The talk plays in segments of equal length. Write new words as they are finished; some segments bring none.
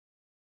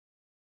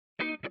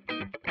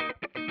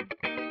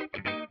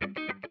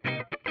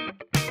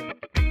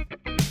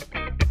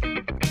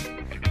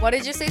What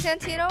did you say,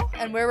 Santino?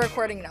 And we're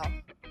recording now.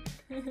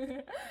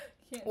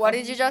 What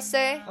did you just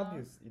say?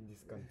 Obvious in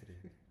this country.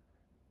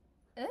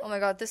 Oh my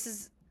god, this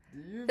is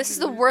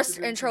the worst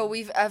intro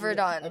we've ever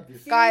done.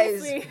 Obvious.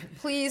 Guys, Seriously.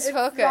 please It's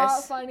focus.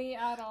 not funny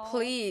at all.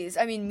 Please.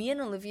 I mean, me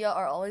and Olivia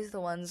are always the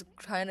ones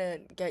trying to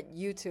get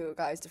you two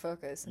guys to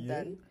focus. And You?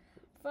 then,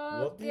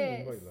 What do you mean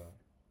by Focus. that?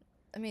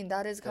 I mean,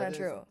 that is kind of That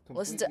is true.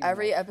 Listen to completely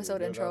every not true.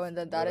 episode Yeah, intro, that's- and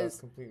then yeah, that that's is...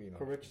 completely not.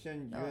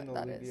 Correction, No, you and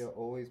that Olivia is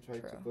always try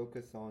to true.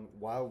 focus on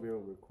while we're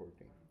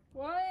recording.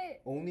 What?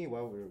 Only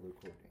while we're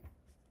recording.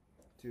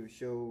 To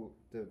show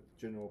the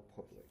general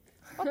public.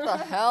 What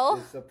the hell?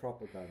 It's a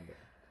propaganda.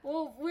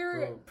 Well,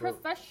 we're Bro,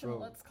 professional.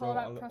 Let's call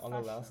that on professional.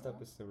 on the last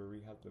episode where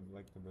we had the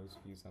most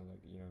views on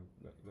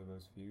the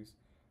most views,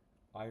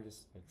 I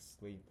just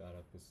slayed that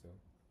episode,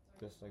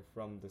 just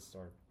from the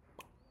start.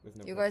 With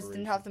no You guys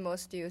didn't have the preparation.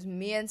 most views.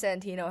 Me and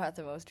Santino had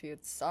the most views.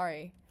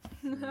 Sorry.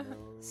 No.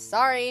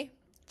 Sorry.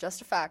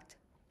 Just a fact.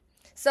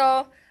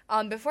 So,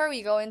 before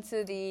we go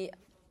into the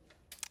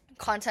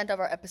content of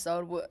our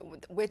episode,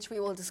 which we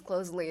will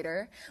disclose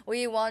later,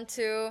 we want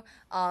to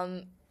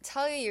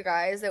tell you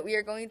guys that we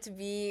are going to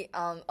be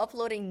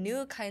uploading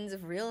new kinds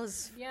of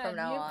reels Yeah, from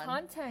now new on.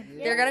 content.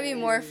 They're gonna be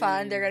more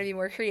fun. Yay. They're gonna be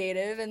more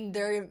creative, and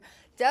they're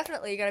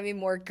definitely gonna be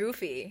more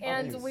goofy.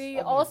 And Obvious, we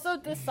obvious. also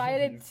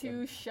decided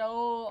to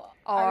show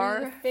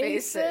Our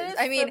faces.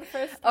 I mean, for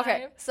the first Okay,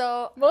 time.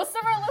 so Most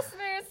of our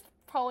listeners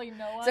probably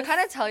know us. to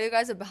kind of tell you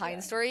guys a behind Yeah.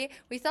 story,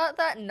 we thought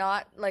that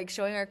not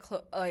showing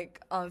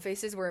our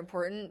faces were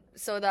important,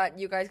 so that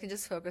you guys can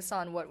just focus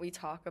on what we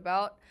talk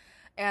about,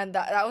 and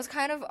that was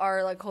kind of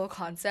our whole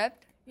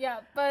concept. Yeah,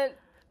 but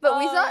We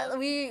thought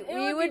we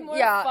would would be more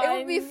it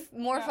would be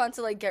fun. more Yeah. fun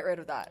to get rid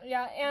of that.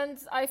 yeah, and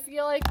I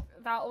feel like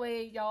that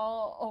way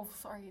y'all. Oh,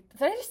 sorry.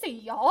 Did I just say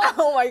y'all?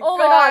 Oh my Oh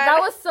my god, that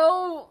was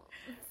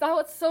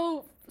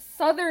so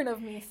southern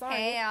of me. Sorry.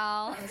 Hey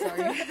y'all. I'm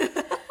sorry.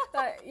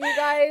 That you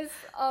guys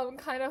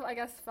kind of, I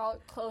guess,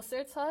 felt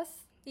closer to us.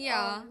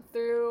 Yeah.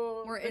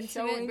 Through More the intimate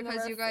showing of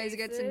because our you guys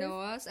get to faces. know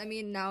us. I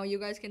mean, now you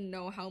guys can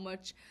know how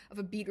much of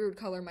a beetroot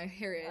color my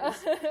hair is.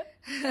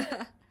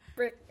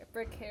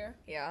 brick hair.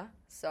 Yeah.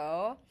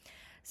 So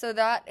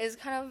that is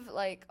kind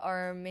of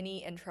our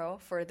mini intro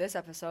for this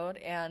episode,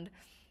 and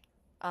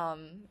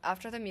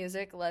after the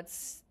music,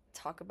 let's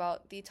talk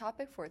about the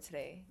topic for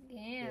today.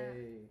 Yeah.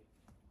 Yay.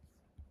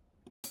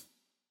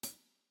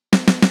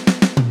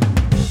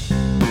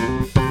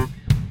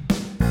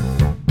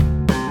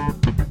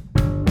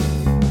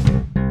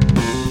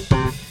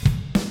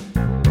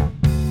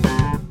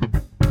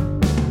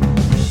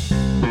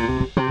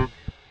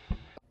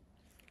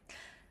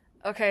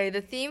 Okay,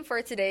 the theme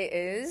for today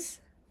is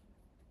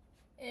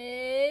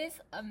Is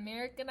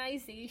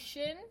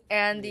Americanization.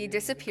 and the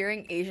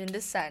disappearing Asian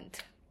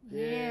descent,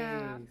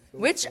 Yeah. Yay, so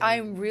which fun.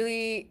 I'm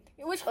really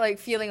Which,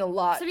 feeling a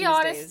lot to be these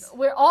honest, days.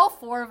 we're all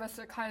four of us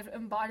are kind of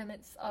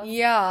embodiments of.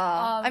 Yeah.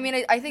 I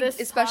mean, I think this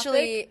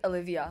especially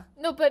Olivia.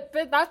 No, but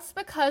that's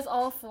because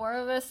all four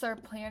of us are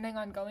planning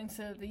on going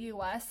to the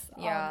U.S.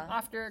 Yeah.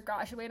 After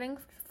graduating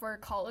for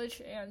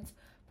college, and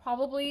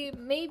probably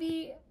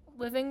maybe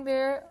living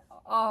there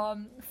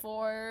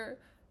for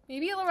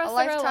maybe the rest of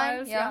our lifetime,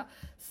 lives. yeah.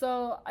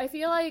 So I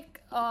feel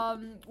like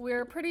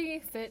we're pretty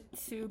fit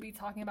to be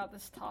talking about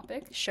this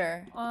topic.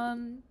 Sure.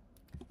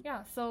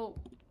 Yeah. So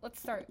let's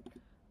start.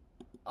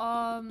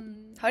 How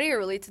do you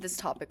relate to this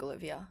topic,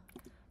 Olivia?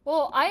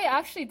 Well, I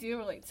actually do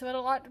relate to it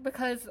a lot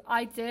because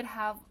I did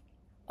have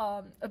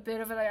a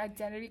bit of an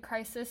identity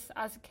crisis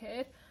as a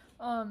kid.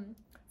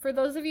 For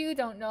those of you who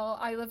don't know,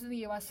 I lived in the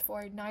U.S.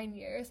 for 9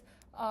 years,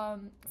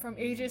 from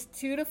ages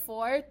 2 to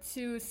 4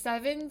 to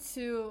 7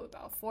 to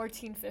about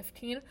 14,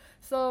 15.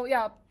 So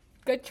yeah,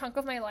 good chunk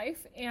of my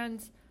life,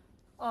 and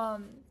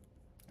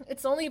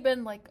it's only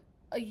been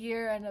a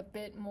year and a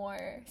bit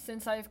more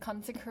since I've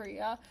come to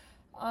Korea.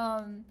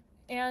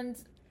 And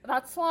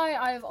that's why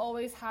I've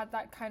always had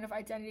that kind of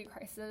identity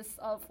crisis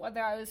of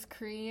whether I was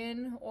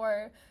Korean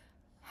or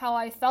how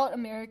I felt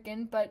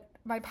American, but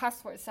my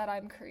passport said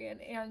I'm Korean.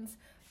 And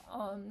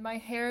my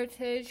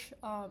heritage,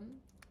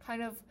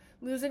 kind of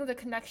losing the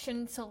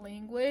connection to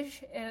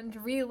language and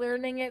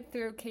relearning it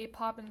through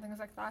K-pop and things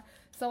like that.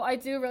 So I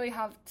do really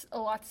have a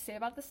lot to say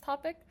about this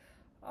topic.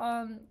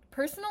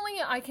 Personally,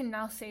 I can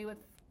now say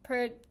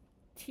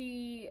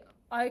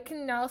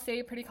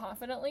pretty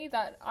confidently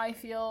that I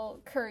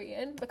feel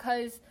Korean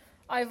because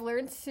I've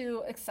learned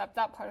to accept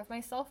that part of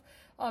myself.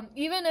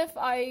 Even if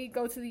I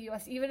go to the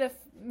U.S., even if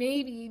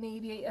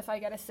maybe if I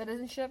get a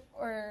citizenship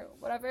or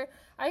whatever,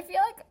 I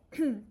feel like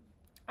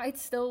I'd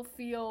still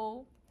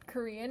feel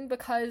Korean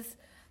because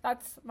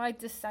that's my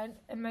descent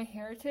and my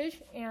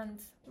heritage and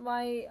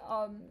my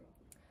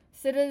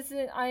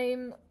citizen.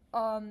 I'm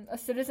a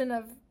citizen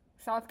of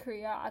South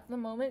Korea at the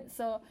moment,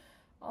 so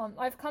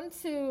I've come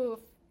to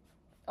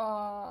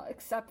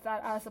accept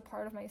that as a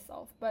part of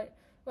myself. But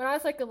when I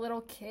was a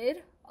little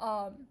kid,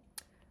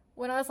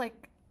 when I was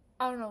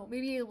I don't know,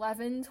 maybe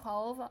 11,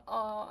 12,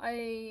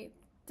 I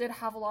did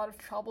have a lot of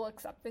trouble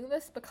accepting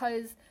this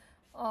because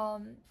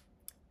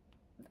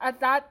at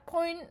that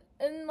point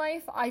in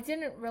life, I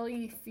didn't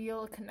really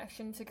feel a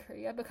connection to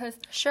Korea because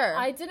Sure.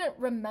 I didn't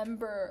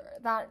remember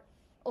that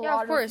a Yeah,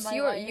 lot of course. my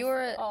You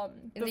were life,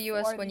 in the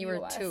US before when the you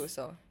were US. 2,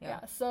 so Yeah,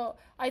 yeah. so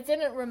I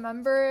didn't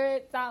remember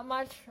it that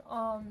much,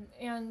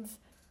 and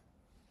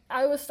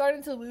I was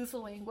starting to lose the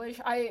language.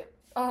 I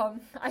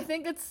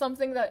think it's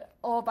something that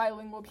all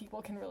bilingual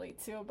people can relate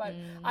to, but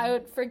I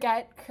would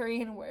forget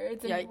Korean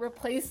words and Yeah.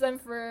 replace them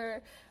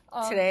for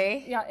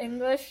Today? Yeah,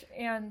 English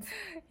and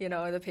You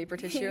know, the paper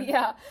tissue.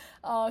 yeah,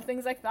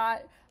 things like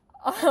that.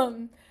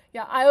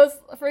 Yeah, I was,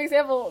 for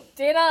example,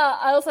 Dana.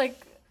 I was like,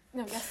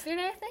 no,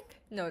 yesterday I think.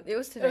 No, it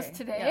was It today. was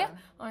today. Yeah.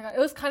 Oh my god, it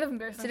was kind of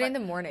embarrassing. Today in but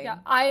the morning. Yeah,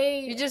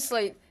 You just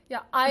like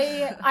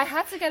I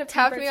had to get a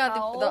tapped paper me on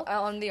towel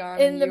on the arm.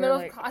 in and the you middle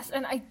were of class,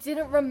 and I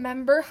didn't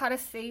remember how to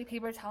say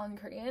paper towel in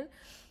Korean.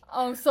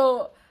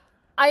 So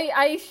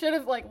I should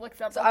have like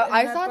looked up. So the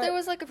I internet, thought but there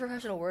was like a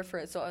professional word for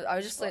it. So I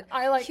was just like,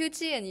 I like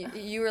Hyuchi, and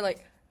you were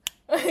like,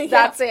 yeah.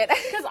 that's it.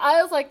 Because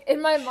I was like,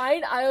 in my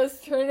mind, I was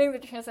turning the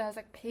translation. I was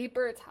like,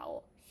 paper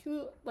towel,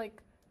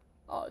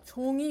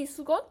 종이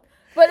수건,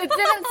 but it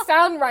didn't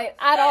sound right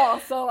at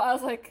all. So I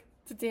was like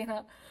to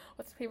Dana,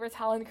 what's paper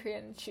towel in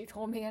Korean? And she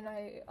told me, and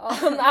I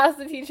asked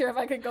the teacher if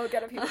I could go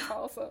get a paper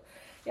towel. So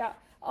yeah.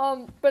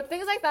 But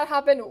things like that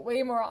happened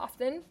way more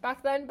often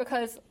back then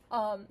because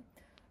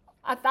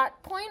at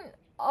that point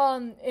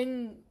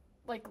in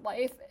like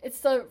life,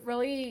 it's a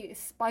really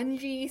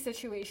spongy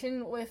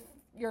situation with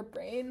your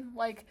brain.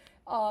 Like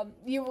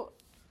you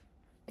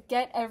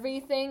get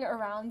everything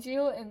around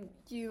you and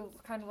you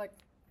kind of like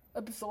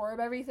absorb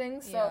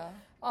everything. So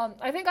Yeah.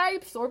 I think I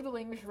absorbed the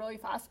language really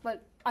fast,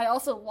 but I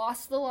also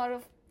lost a lot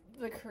of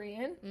the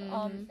Korean.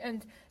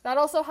 And that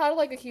also had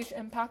like a huge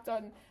impact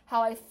on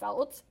how I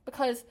felt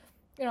because,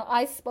 you know,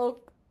 I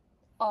spoke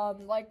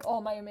like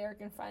all my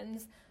American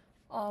friends.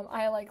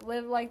 I like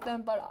lived like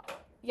them, but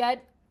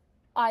yet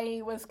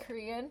I was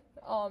Korean.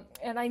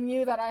 And I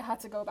knew that I had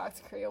to go back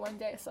to Korea one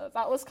day, so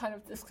that was kind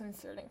of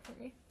disconcerting for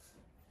me.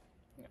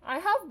 I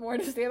have more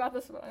to say about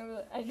this, but I'm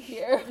gonna end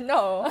here.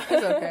 No, it's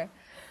okay.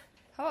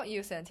 How about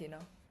you, Santino?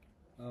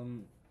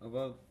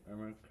 About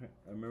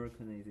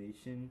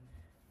Americanization,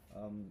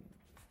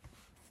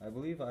 I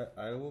believe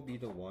I will be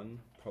the one,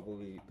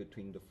 probably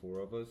between the four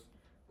of us,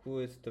 who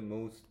is the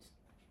most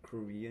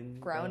Korean.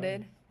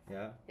 Grounded?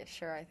 Yeah. Yeah,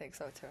 sure, I think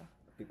so too.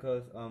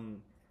 Because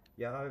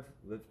yeah, I've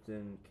lived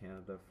in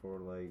Canada for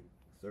like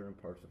certain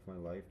parts of my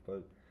life,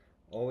 but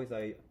always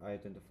I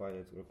identified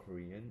as a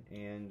Korean,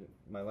 and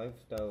my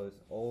lifestyle is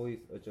always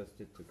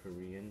adjusted to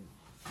Korean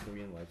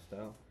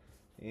lifestyle.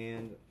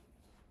 And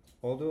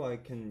although I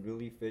can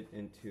really fit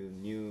into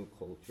new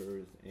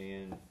cultures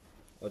and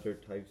other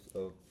types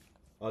of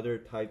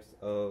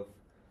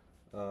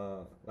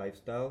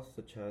lifestyles,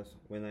 such as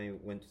when I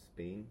went to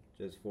Spain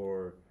just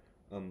for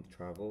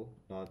travel,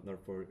 not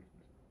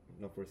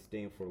for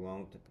staying for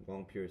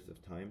long periods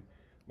of time.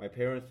 My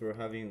parents were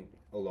having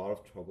a lot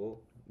of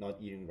trouble not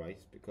eating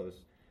rice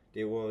because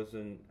they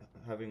wasn't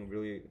having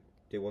really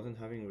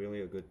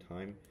a good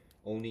time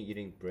only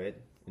eating bread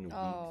and wheat.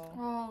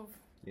 Oh,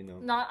 You know.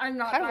 I'm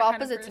not Kind of that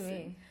opposite to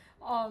person.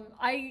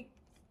 me.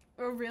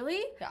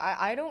 Really? Yeah,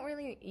 I don't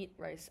really eat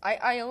rice.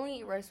 I only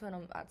eat rice when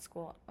I'm at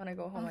school. When I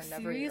go home, I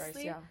never eat rice.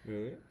 seriously? Yeah.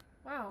 Really?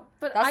 Wow.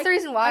 But That's the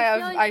reason why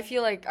I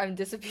feel like I'm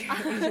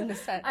disappearing in the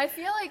set. I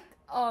feel like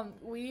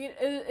wheat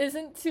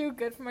isn't too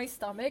good for my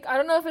stomach. I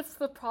don't know if it's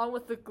the problem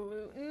with the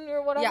gluten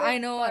or whatever. Yeah, I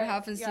know what but,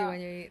 happens to you yeah.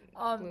 when you eat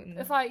gluten.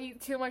 If I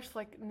eat too much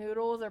like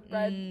noodles or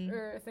bread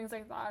or things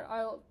like that,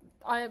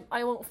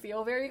 I won't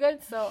feel very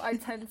good. So I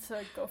tend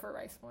to go for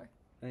rice more.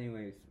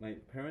 Anyways, my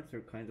parents are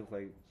kind of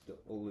like the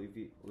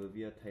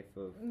Olivia type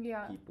of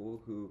Yeah.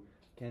 people who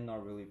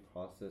cannot really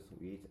process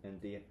wheat, and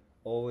they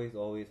always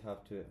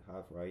have to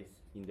have rice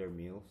in their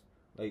meals.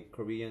 Like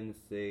Koreans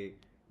say,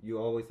 you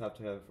always have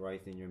to have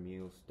rice in your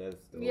meals.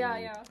 That's the Yeah,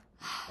 only, yeah.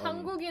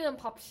 한국인은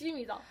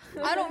밥심이다.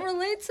 I don't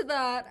relate to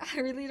that. I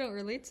really don't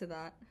relate to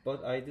that.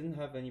 But I didn't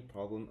have any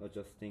problem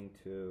adjusting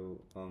to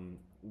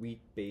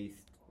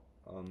wheat-based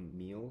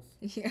meals,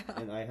 Yeah.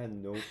 and I had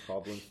no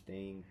problem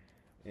staying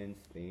in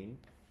Spain.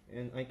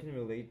 And I can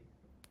really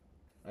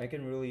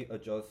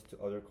adjust to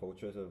other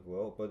cultures as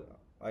well. But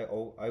I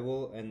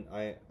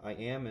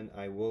am and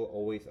I will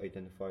always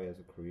identify as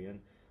a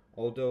Korean,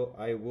 although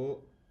I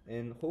will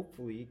and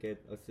hopefully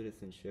get a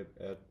citizenship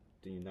at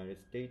the United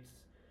States.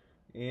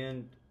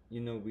 And you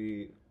know,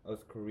 we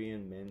as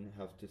Korean men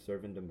have to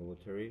serve in the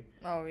military.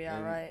 Oh yeah,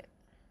 And- right.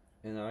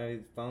 And I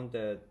found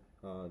that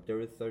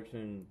there is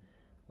certain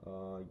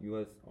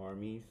U.S.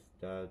 armies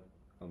that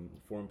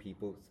foreign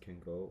peoples can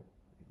go.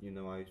 You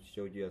know, I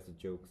showed you as a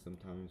joke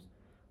sometimes.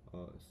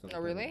 Oh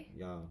really?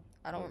 Yeah.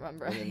 I don't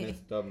remember. When I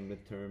messed up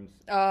midterms,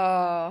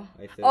 Oh.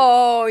 I said,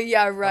 Oh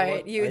yeah, "How right.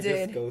 about You I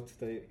did. just go to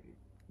the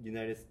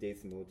United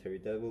States military.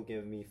 That will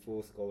give me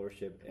full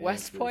scholarship and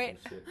West Point.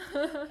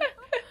 citizenship."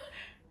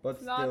 But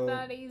It's not still,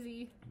 that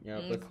easy. yeah,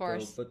 Of but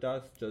course. still, but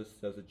that's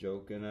just as a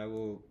joke, and I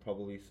will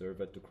probably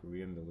serve at the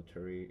Korean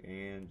military.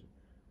 And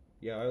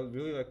yeah, I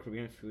really like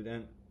Korean food.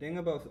 And thing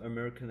about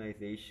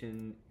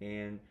Americanization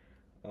and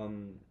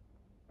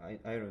I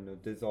don't know,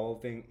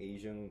 dissolving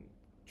Asian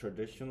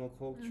traditional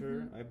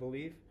culture, I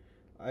believe.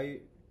 I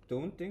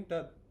don't think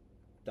that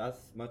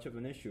that's much of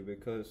an issue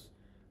because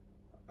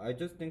I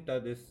just think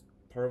that it's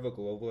part of a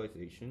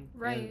globalization.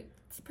 Right.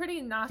 It's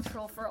pretty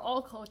natural for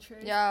all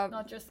cultures, Yeah.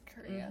 not just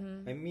Korea.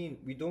 Mhm. I mean,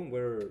 we don't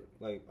wear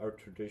like our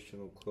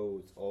traditional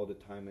clothes all the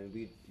time, and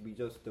we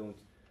just don't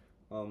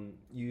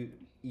you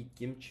eat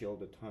kimchi all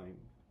the time.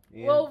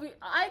 And Well,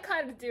 I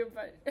kind of do,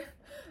 but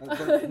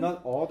but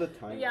not all the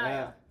time.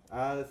 Yeah,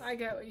 As I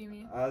get what you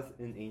mean. as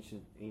in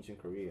ancient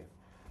Korea,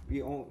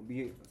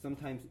 we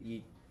sometimes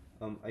eat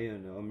I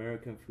don't know,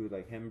 American food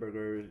like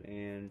hamburgers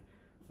and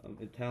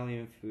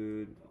Italian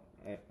food.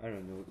 I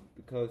don't know,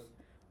 because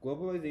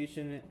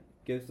globalization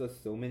gives us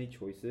so many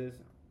choices.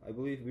 I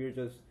believe we're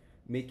just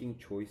making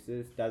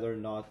choices that are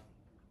not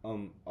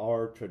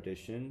our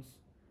traditions,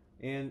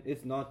 and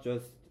it's not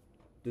just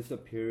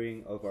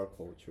disappearing of our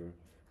culture.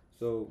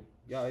 So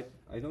yeah,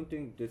 I don't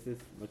think this is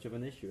much of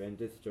an issue, and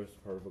this is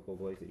just part of a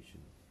globalization.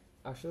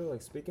 Actually,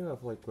 like speaking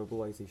of like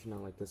globalization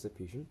and like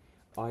dissipation,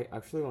 I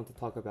actually want to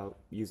talk about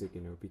music,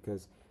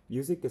 because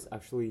music is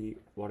actually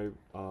what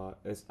I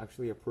is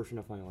actually a portion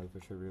of my life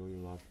which I really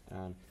love,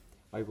 and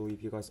I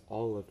believe you guys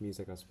all love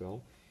music as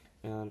well.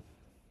 And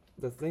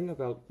the thing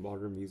about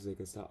modern music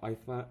is that I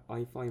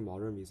find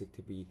modern music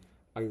to be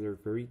either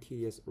very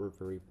tedious or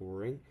very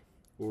boring,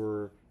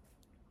 or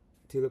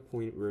to the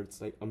point where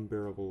it's like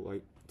unbearable,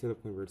 like to the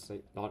point where it's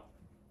like not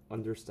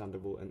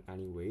understandable in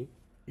any way.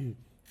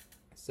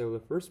 So the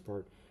first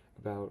part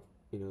about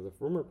the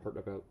former part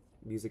about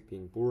music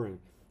being boring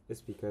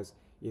is because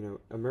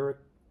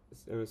America,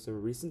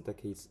 some recent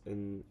decades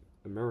in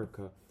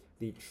America,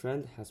 the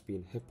trend has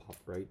been hip hop,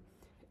 right?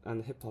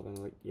 And hip hop and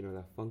like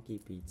that funky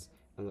beats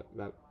and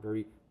that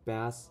very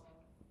bass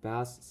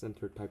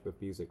centered type of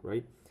music,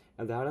 right?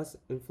 And that has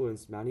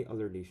influenced many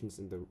other nations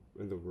in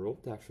the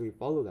world to actually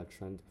follow that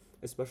trend,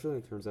 especially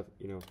in terms of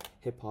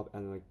hip hop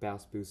and like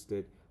bass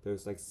boosted,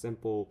 those like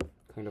simple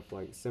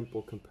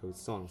composed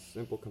songs,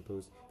 simple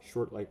composed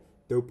short like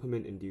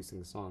dopamine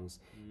inducing songs.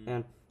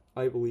 And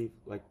I believe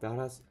like that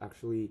has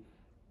actually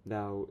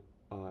now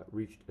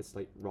reached its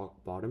like rock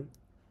bottom,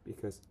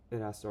 because it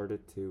has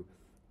started to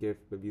give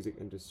the music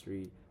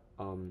industry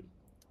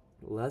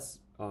less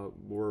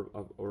more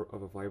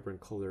of a vibrant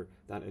color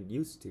than it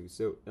used to.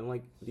 So in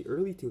like the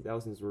early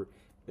 2000s or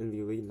in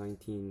the late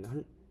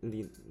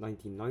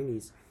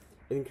 1990s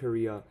in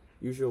Korea,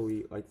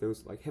 usually like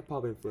those like hip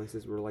hop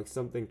influences were like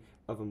something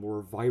of a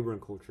more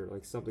vibrant culture,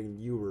 like something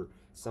newer,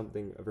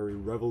 something very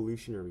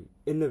revolutionary,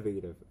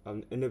 innovative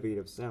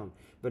sound.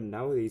 But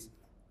nowadays,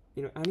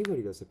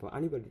 anybody does hip hop.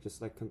 Anybody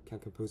just like can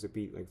compose a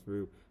beat like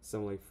through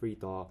some like free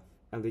thought,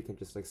 and they can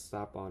just like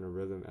slap on a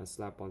rhythm and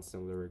slap on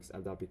some lyrics,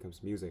 and that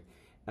becomes music.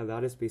 And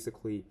that is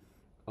basically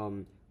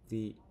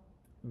the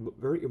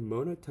very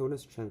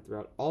monotonous trend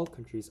throughout all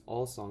countries,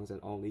 all songs, and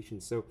all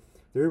nations. So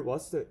there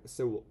was the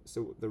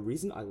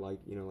reason I like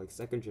like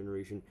second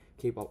generation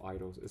K-pop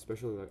idols,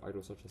 especially like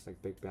idols such as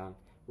like Big Bang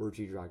or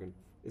G Dragon,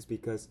 is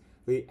because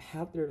they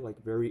have their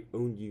like very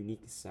own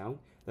unique sound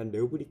that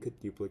nobody could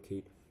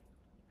duplicate,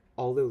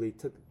 although they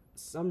took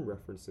some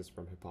references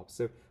from hip hop.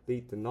 So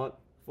they did not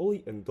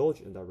fully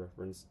indulge in that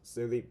reference.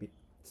 So they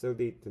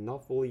did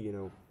not fully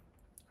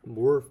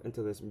morph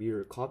into this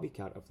mere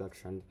copycat of that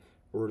trend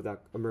or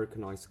that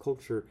Americanized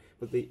culture,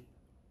 but they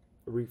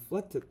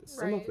reflected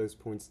some of those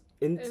points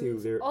into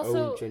their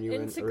own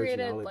genuine integrated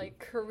originality. like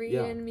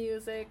Korean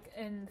music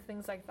and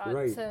things like that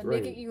to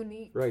make it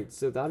unique. Right.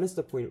 So that is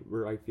the point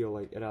where I feel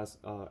like it has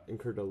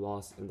incurred a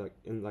loss in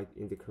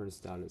the current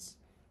status,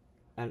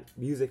 and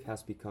music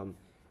has become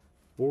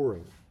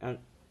boring. And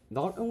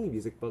not only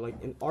music, but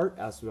like in art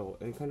as well,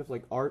 and kind of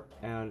like art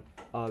and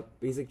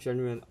basic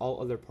genuine all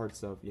other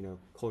parts of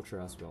culture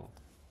as well.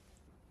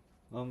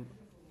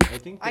 I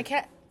think I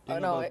can't. Oh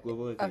no. about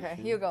globalization Okay,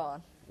 you go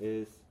on.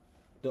 is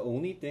the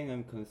only thing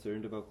I'm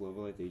concerned about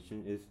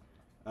globalization is,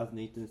 as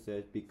Nathan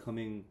said,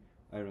 becoming,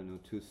 I don't know,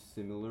 too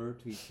similar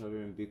to each other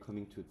and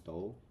becoming too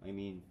dull. I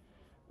mean,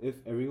 if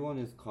everyone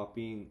is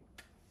copying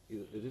or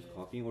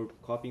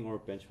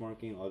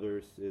benchmarking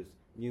others' is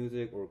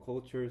music or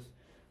cultures,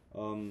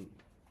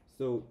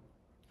 so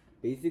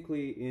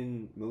basically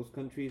in most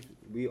countries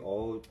we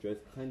all dress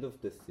kind of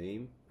the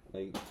same,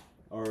 like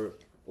our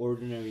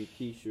ordinary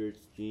t-shirts,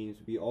 jeans,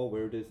 we all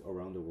wear this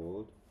around the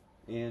world.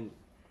 And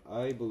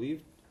I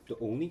believe the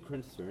only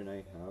concern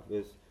I have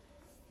is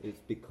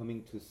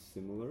becoming too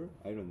similar.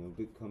 I don't know,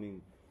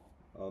 becoming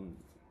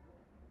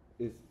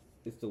is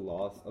the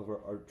loss of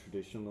our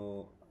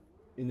traditional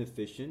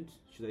inefficient,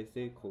 should I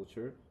say,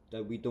 culture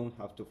that we don't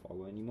have to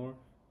follow anymore.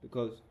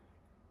 Because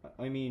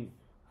I mean,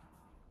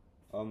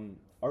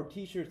 our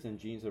t-shirts and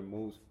jeans are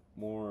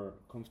more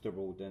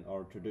comfortable than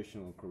our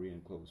traditional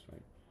Korean clothes,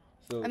 right?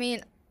 So I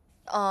mean,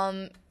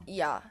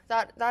 yeah,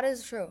 that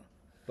is true.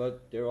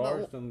 but there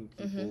are some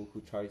people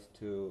who tries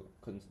to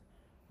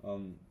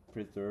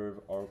preserve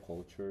our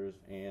cultures,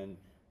 and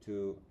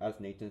to, as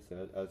Nathan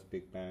said, as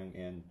Big Bang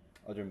and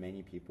other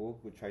many people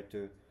who try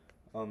to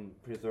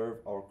preserve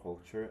our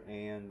culture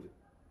and,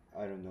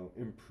 I don't know,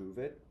 improve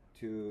it.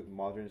 to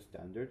modern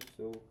standards.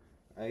 So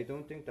I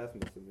don't think that's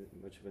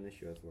much of an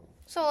issue as well.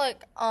 So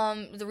like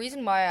the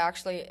reason why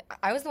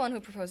I was the one who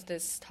proposed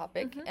this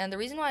topic, and the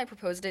reason why I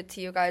proposed it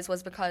to you guys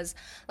was because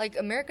like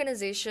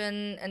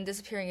Americanization and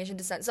disappearing Asian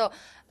descent. So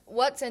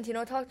what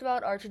Santino talked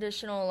about are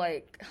traditional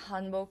like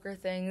hanboker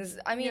things.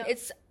 I mean,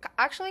 it's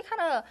actually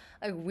kind of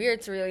like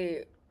weird to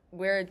really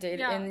wear it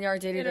in our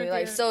day-to-day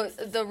life. So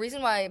the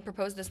reason why I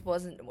proposed this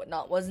wasn't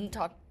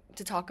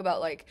to talk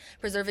about like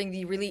preserving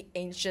the really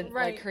ancient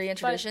like Korean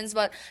traditions,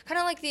 but kind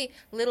of like the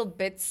little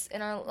bits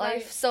in our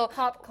life. So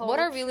what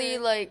I really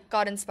like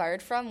got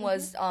inspired from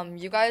was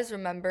you guys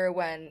remember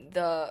when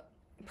the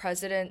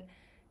president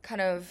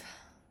kind of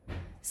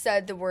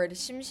said the word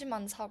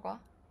심심한 사과?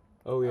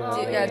 Oh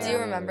yeah. Do you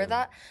remember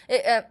that?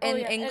 In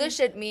English,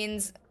 it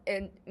means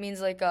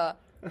like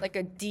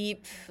a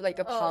deep like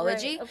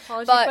apology,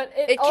 but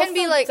it can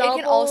be like it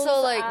can also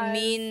like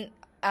mean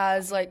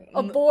as like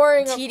a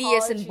boring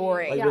tedious apology. and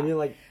boring. Like when you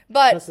like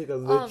but just like a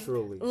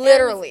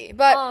literally,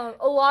 but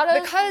a lot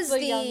of because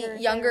the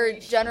younger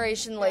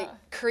generation like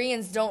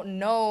Koreans don't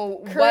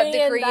know what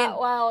the Korean that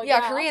well,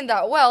 Korean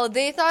that well,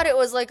 they thought it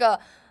was like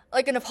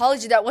an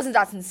apology that wasn't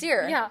that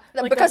sincere. Yeah,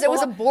 because it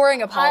was a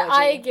boring apology.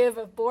 I give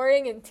a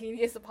boring and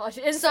tedious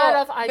apology instead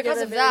of I because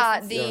give of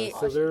that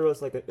so there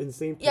was like an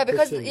insane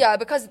petition.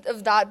 because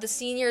of that the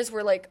seniors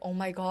were like, oh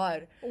my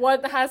god,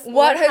 what has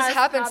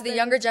happened to the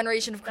younger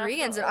generation of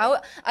Koreans? And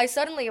I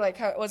suddenly like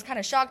was kind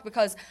of shocked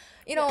because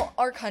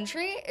our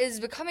country is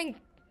becoming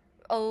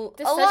a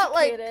lot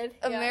like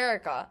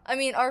America. I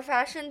mean, our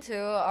fashion too,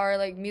 our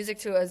like music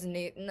too, as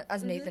Nathan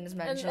has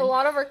mentioned, and a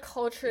lot of our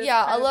cultures.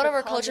 Yeah, a lot of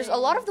our cultures, a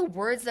lot of the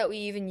words that we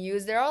even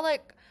use, they're all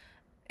like,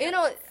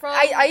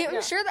 I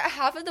am sure that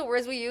half of the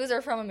words we use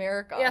are from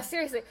America. Yeah,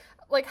 seriously,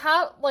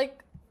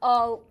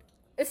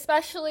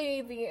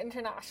 especially the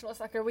international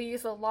sector, we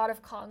use a lot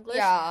of Konglish.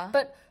 Yeah,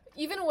 but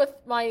even with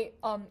my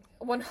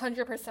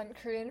 100%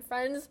 Korean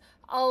friends,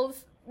 I'll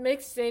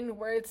mix in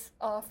words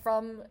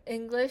from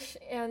English,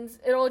 and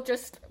it'll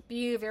just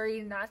be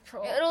very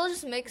natural. It'll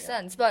just make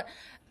sense, but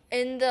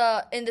in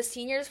the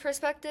seniors'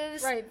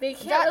 perspectives, they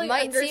can't that really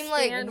might seem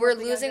like we're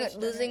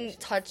losing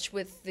touch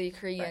with the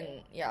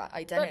Korean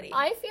identity. But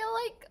I feel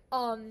like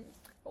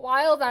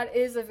while that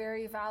is a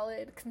very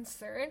valid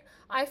concern,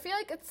 I feel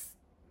like it's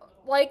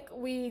like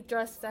we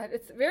just said,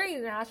 it's very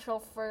natural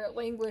for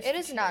language. It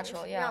is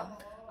natural, yeah.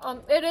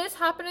 It is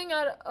happening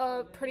at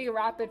a pretty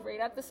rapid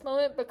rate at this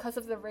moment because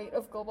of the rate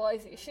of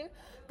globalization.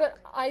 But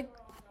I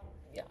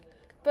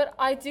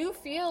do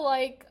feel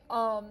like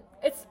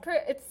it's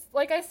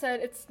like I said,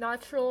 it's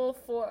natural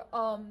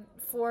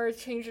for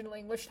change in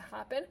language to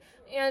happen,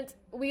 and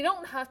we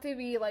don't have to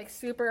be like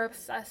super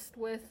obsessed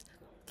with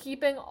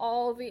keeping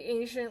all the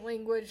ancient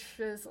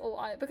languages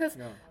alive because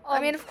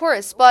I mean, of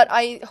course, but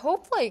I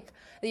hope like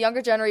the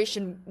younger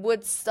generation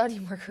would study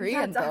more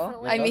Korean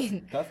though. I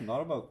mean, that's not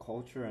about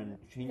culture and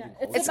changing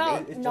culture. It's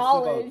about it's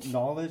knowledge. Just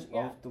about knowledge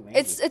of the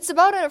language. It's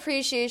about an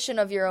appreciation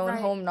of your own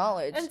home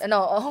knowledge and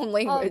home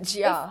language.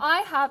 If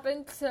I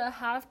happen to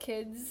have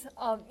kids,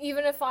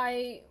 even if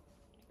I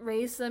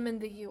raise them in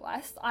the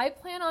U.S., I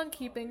plan on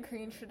keeping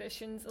Korean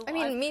traditions alive. I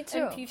mean, me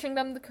too. And teaching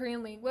them the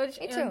Korean language.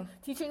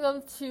 Teaching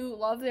them to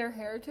love their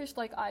heritage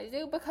like I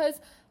do, because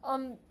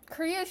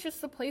Korea is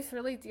just a place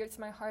really dear to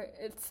my heart.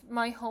 It's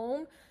my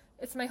home.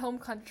 It's my home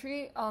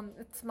country.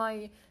 It's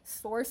my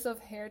source of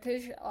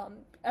heritage.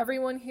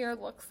 Everyone here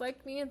looks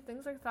like me and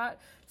things like that.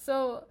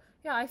 So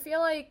yeah, I feel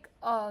like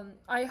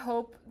I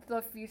hope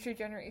the future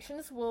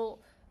generations will,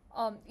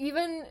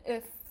 even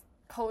if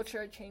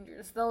culture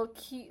changes, they'll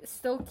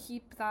still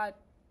keep that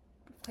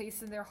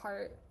place in their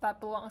heart that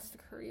belongs to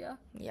Korea.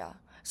 Yeah.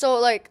 So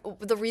like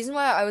the reason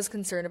why I was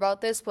concerned about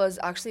this was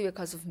actually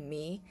because of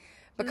me,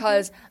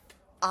 because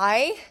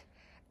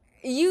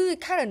you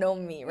kind of know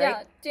me,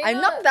 right? Yeah, I'm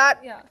not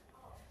that. Yeah.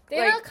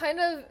 Dana like, kind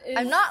of is,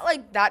 I'm not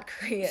like that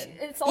Korean,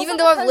 even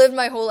though I've lived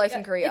my whole life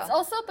in Korea. It's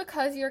also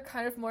because you're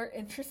kind of more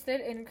interested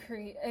in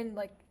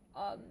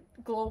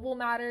global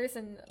matters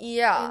and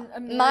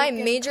my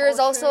major is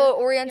also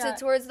oriented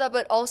towards that,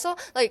 but also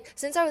like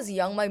since I was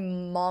young, my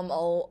mom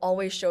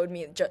always showed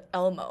me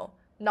Elmo,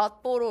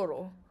 not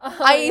Pororo.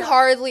 I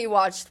hardly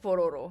watched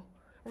Pororo.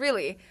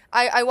 Really,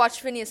 I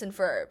watched Phineas and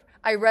Ferb.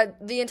 I read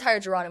the entire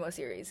Geronimo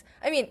series.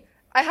 I mean,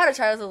 I had a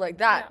childhood like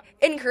that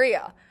in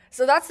Korea.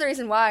 So that's the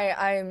reason why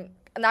I'm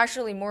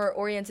naturally more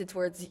oriented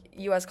towards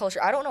U.S.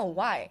 culture. I don't know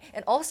why.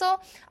 And also,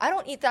 I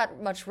don't eat that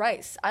much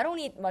rice. I don't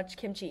eat much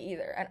kimchi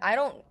either. And I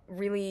don't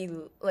really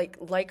like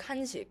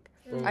hanjik.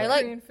 I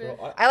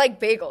like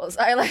bagels.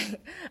 I like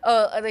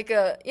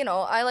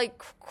I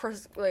like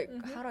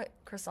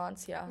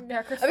croissants. Yeah,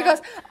 croissants.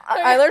 Because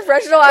I learned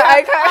French, so on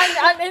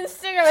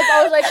Instagram it's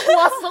always like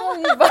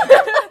croissant,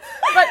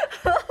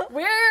 but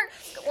we're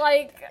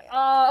like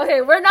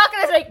okay, we're not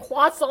gonna say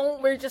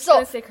croissant. We're just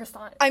gonna say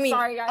croissant. I mean,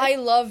 sorry guys. I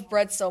love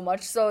bread so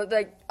much. So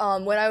like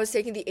when I was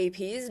taking the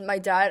APs, my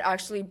dad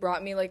actually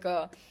brought me like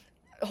a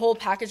whole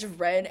package of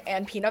bread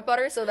and peanut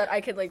butter so that I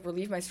could like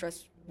relieve my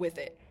stress with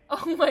it.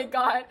 Oh my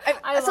god.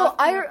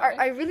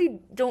 I really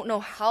don't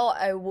know how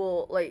I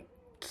will like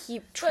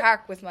keep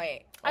track with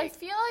my. I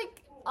feel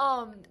like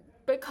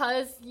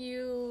because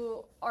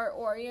you are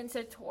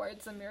oriented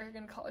towards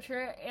American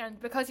culture and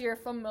because you're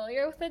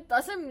familiar with it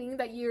doesn't mean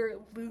that you're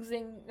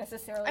losing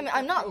necessarily. I mean,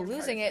 I'm not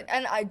losing it,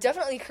 and I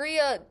definitely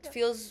Korea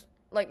feels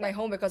like my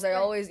home because I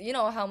always, you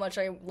know, how much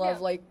I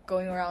love like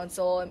going around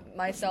Seoul and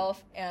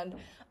myself, and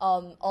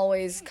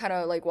always kind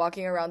of like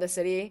walking around the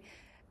city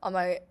on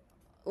my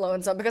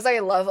alone time because I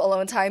love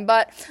alone time.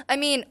 But I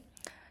mean,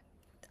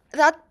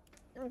 that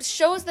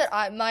shows that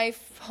my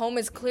home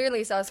is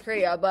clearly South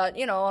Korea, but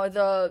you know,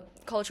 the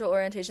cultural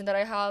orientation that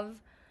I have,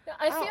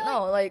 I don't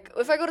know. Like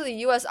if I go to the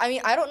U.S., I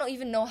mean, I don't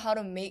even know how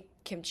to make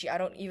kimchi. I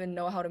don't even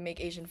know how to make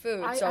Asian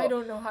food. I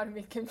don't know how to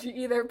make kimchi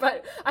either,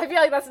 but I feel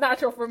like that's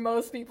natural for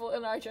most people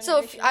in our generation.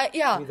 So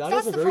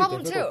that's the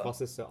problem too.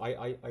 Process, so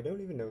I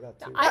don't even know that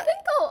too.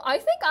 I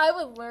think I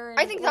would learn.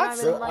 I think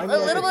that's a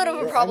little bit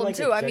of a problem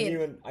too. I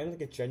mean, I'm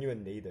like a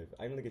genuine native.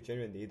 I'm like a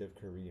genuine native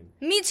Korean.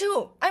 Me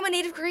too. I'm a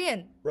native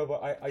Korean. Bro,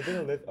 but I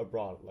didn't live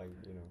abroad, like,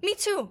 you know. Me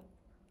too.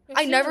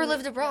 I never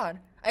lived abroad.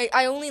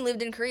 I only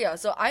lived in Korea,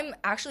 so I'm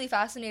actually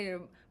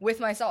fascinated with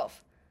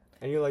myself.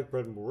 And you like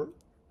bread more?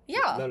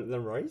 Yeah.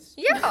 Than rice?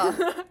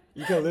 Yeah.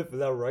 You can live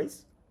without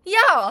rice?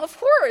 Yeah, of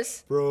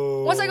course.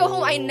 Bro. Once I go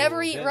home, I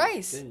never eat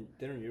rice.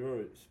 Then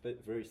you're a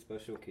very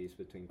special case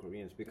between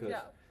Koreans because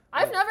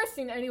I've never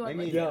seen anyone.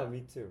 Me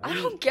too. I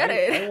don't get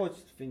it. I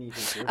watched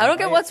Phineas and Ferb. I don't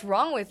get what's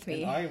wrong with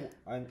me.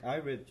 And I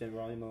read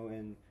Geronimo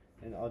and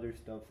other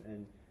stuff,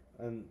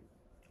 and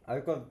I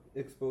got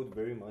exposed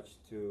very much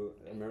to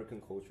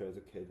American culture as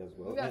a kid as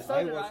well. Yeah, and so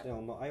I did watched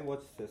Elmo, I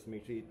watched Sesame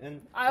Street,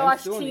 and I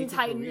watched Teen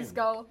Titans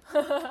Go.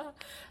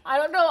 I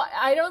don't know.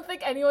 I don't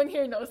think anyone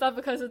here knows that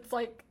because it's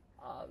like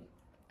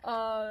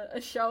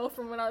a show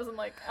from when I was in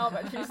like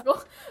elementary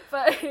school.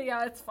 But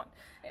yeah, it's fun.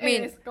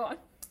 Anyways, go on.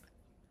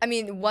 I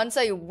mean, once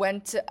I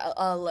went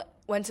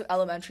to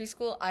elementary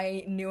school,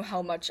 I knew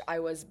how much I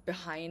was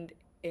behind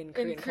in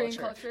Korean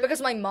culture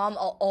because my mom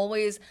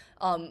always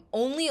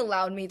only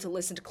allowed me to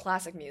listen to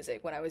classic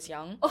music when I was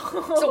young.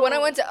 So when I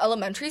went to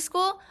elementary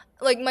school,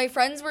 like my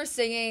friends were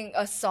singing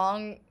a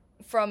song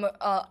from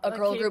a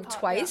girl group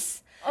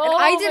Twice, and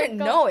I didn't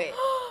know it.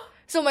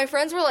 So my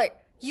friends were like,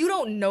 "You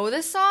don't know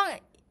this song?"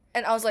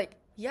 And I was like,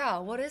 "Yeah,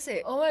 what is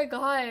it?" Oh my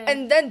god!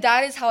 And then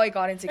that is how I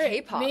got into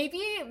K-pop.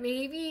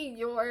 Maybe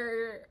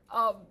your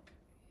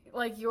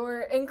like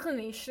your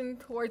inclination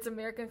towards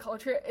American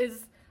culture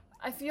is,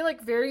 I feel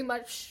like, very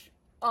much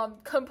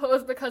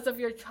composed because of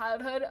your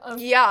childhood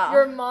of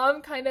your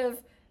mom kind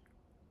of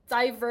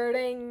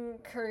diverting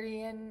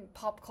Korean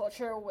pop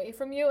culture away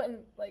from you and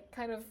like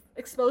kind of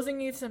exposing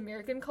you to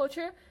American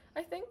culture.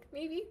 I think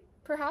maybe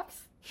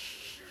perhaps.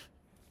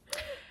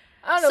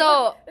 I don't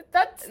know. So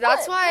that's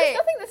why there's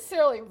nothing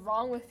necessarily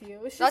wrong with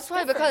you. It's just that's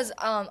why different. because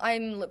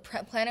I'm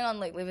planning on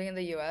like living in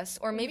the U.S.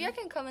 or maybe I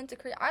can come into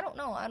Korea. I don't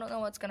know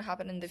what's gonna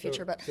happen in the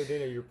future. But so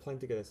Dana, you're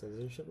planning to get a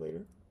citizenship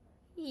later?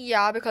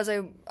 Yeah, because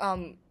I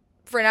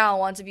for now I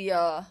want to be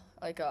a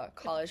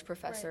college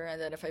professor,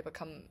 and then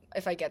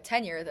if I get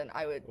tenure, then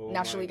I would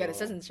naturally get a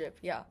citizenship.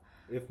 Yeah.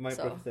 If my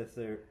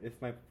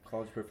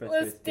college professor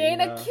is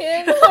Dana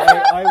Kim,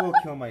 I will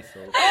kill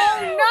myself. Oh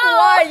no!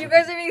 Why? You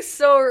guys are being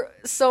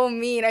so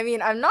mean. I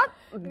mean, I'm not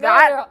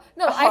that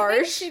harsh. I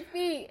think she'd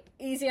be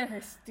easy on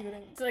her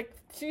students. Like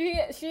she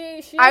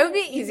I would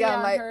be easy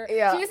on my her.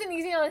 She isn't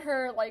easy on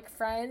her like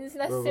friends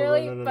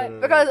necessarily, no,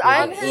 because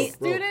I'm her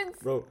students.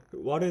 Bro,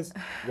 what is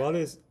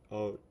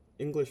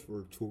English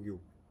for 조교?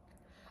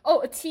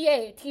 Oh, a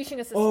TA, teaching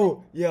assistant.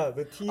 Oh yeah,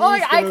 the TA. Oh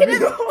yeah, I can.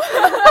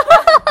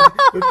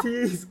 The TA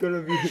is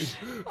gonna be.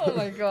 Oh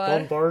my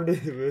god.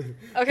 Bombarded with.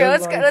 Okay,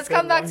 let's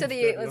come back to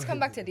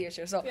the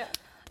issue. So,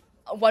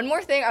 one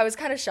more thing I was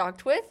kind of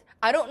shocked with.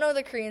 I don't know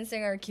the Korean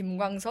singer Kim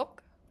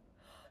Kwang-sok.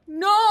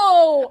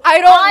 No, I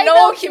don't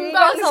know Kim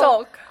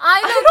Kwang-sok.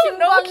 I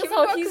know Kim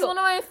Kwang-sok. He's one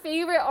of my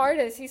favorite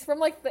artists. He's from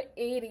like the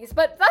 80s,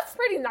 but that's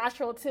pretty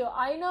natural too.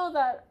 I know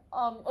that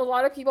a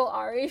lot of people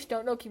our age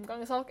don't know Kim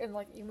Kwang-sok and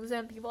like Imuzen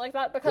and people like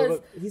that because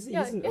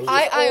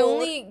I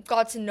only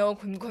got to know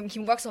Kim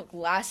Kwang-sok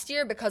last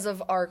year because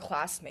of our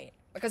classmate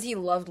because he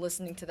loved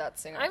listening to that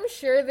singer. I'm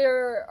sure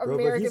there are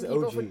American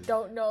people who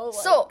don't know.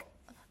 Like, so.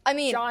 I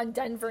mean, John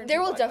Denver.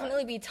 There will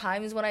definitely be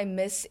times when I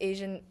miss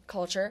Asian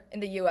culture in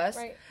the U.S.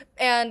 Right.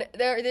 And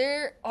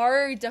there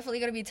are definitely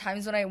going to be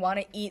times when I want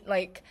to eat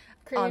like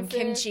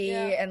kimchi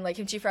and like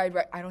kimchi fried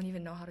rice. I don't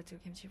even know how to do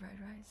kimchi fried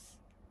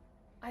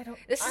rice.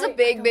 This is a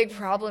big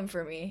problem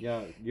for me.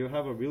 Yeah, you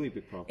have a really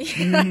big problem.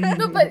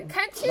 No, but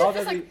can't you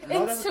just like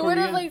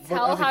intuitively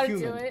tell how to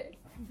do it?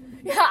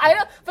 Yeah, I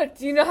know. But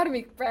do you know how to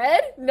make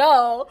bread?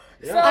 No.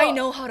 Yeah. So, I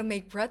know how to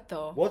make bread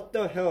though. What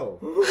the hell?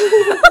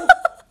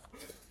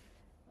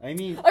 I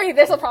mean, okay,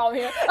 there's a problem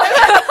here.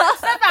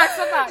 Step back.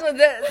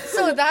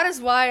 So that is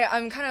why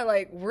I'm kind of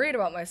like worried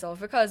about myself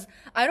because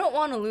I don't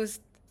want to lose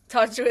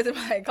touch with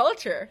my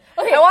culture.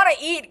 Okay. I want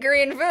to eat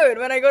Korean food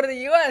when I go to the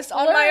U.S.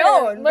 on my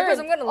own because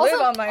I'm going to live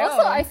on my own.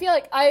 Also, I feel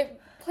like I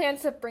plan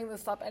to bring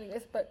this up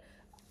anyways, but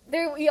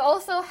we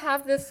also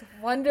have this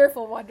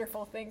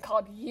wonderful thing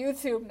called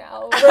YouTube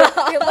now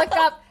where you look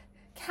up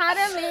how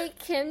to make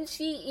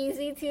kimchi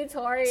easy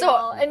tutorial.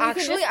 So and you can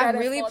actually, just I'm get a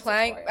really full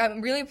planning. tutorial.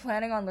 I'm really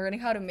planning on learning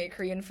how to make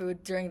Korean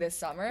food during this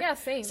summer. Yeah,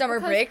 same. Summer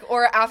because- break,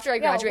 or after I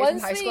graduate from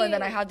once high school, and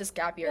then we- I have this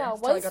gap year Yeah, till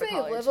I once go to we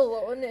college. live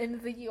alone in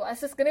the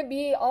U.S., it's gonna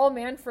be all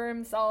man for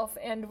himself,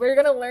 and we're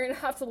gonna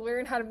have to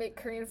learn how to make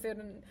Korean food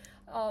and,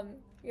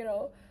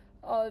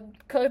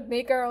 could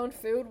make our own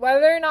food,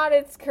 whether or not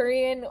it's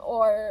Korean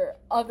or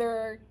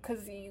other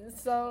cuisines.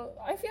 So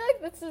I feel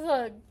like this is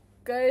a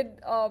good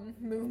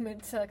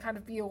movement to kind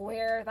of be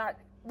aware that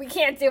we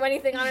can't do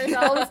anything on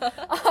ourselves,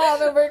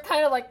 and we're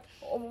kind of like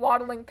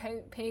waddling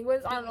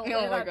penguins. I don't know where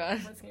Oh my that God.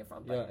 penguins came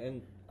from. Yeah, But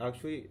and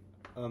actually,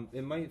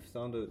 it might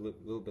sound a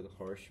little bit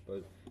harsh,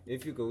 but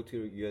if you go to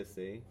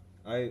USA,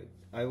 I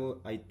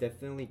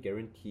definitely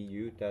guarantee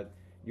you that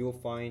you'll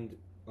find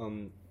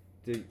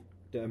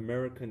the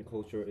American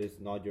culture is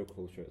not your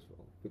culture as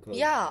well, because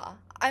Yeah,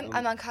 I'm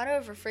kind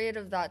of afraid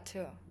of that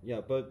too.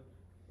 yeah, but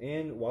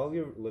and while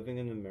you're living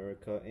in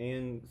America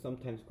and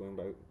sometimes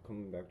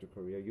coming back to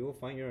Korea, you will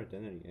find your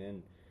identity.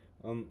 And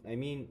I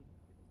mean,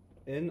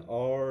 in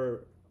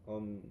our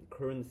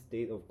current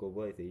state of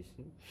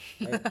globalization,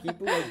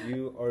 people like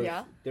you are.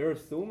 Yeah. There are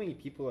so many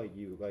people like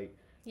you, like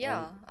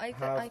Yeah,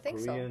 half I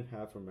think Korean,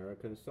 half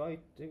American. So I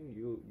think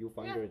you'll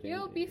find Yeah, your identity.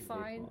 you'll be later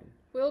fine. on.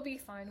 we'll be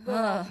fine. We'll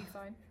all be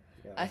fine.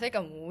 Yeah. I think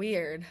I'm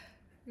weird.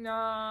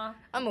 Nah.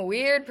 I'm a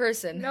weird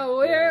person. No,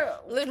 we're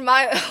Lived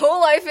my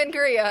whole life in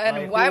Korea, and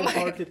I why am I?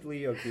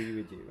 wholeheartedly agree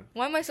with you.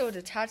 Why am I so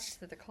detached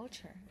to the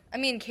culture? I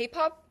mean,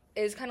 K-pop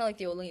is kind of like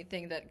the only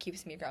thing that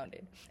keeps me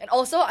grounded. And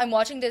also, I'm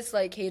watching this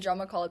like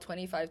K-drama called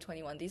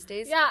 2521 these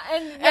days. yeah,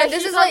 And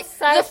this is like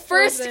the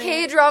first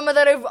K-drama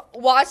that I've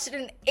watched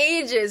in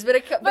ages, but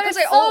because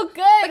it's so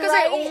good, because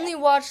right? I only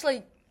watch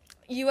like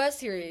US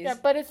series. Yeah,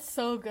 but it's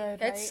so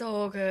good. It's right?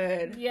 so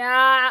good.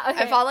 Yeah.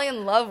 Okay. I'm falling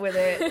in love with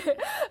it.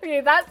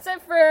 Okay, that's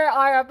it for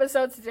our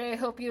episode today. I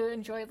hope you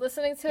enjoyed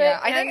listening to Yeah,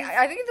 it.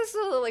 I think this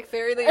is a like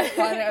fairly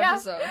fun Yeah.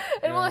 episode.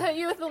 And we'll hit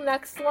you with the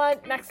next one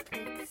next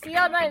week. See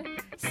y'all then.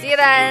 See you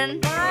then.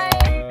 Bye.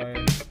 Bye.